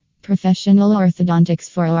Professional orthodontics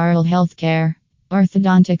for oral health care.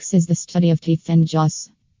 Orthodontics is the study of teeth and jaws.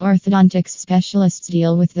 Orthodontics specialists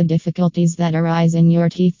deal with the difficulties that arise in your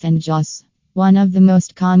teeth and jaws. One of the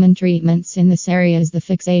most common treatments in this area is the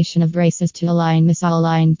fixation of braces to align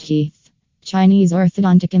misaligned teeth. Chinese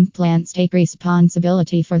orthodontic implants take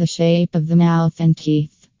responsibility for the shape of the mouth and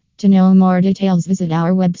teeth. To know more details, visit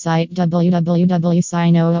our website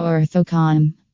www.sinoortho.com.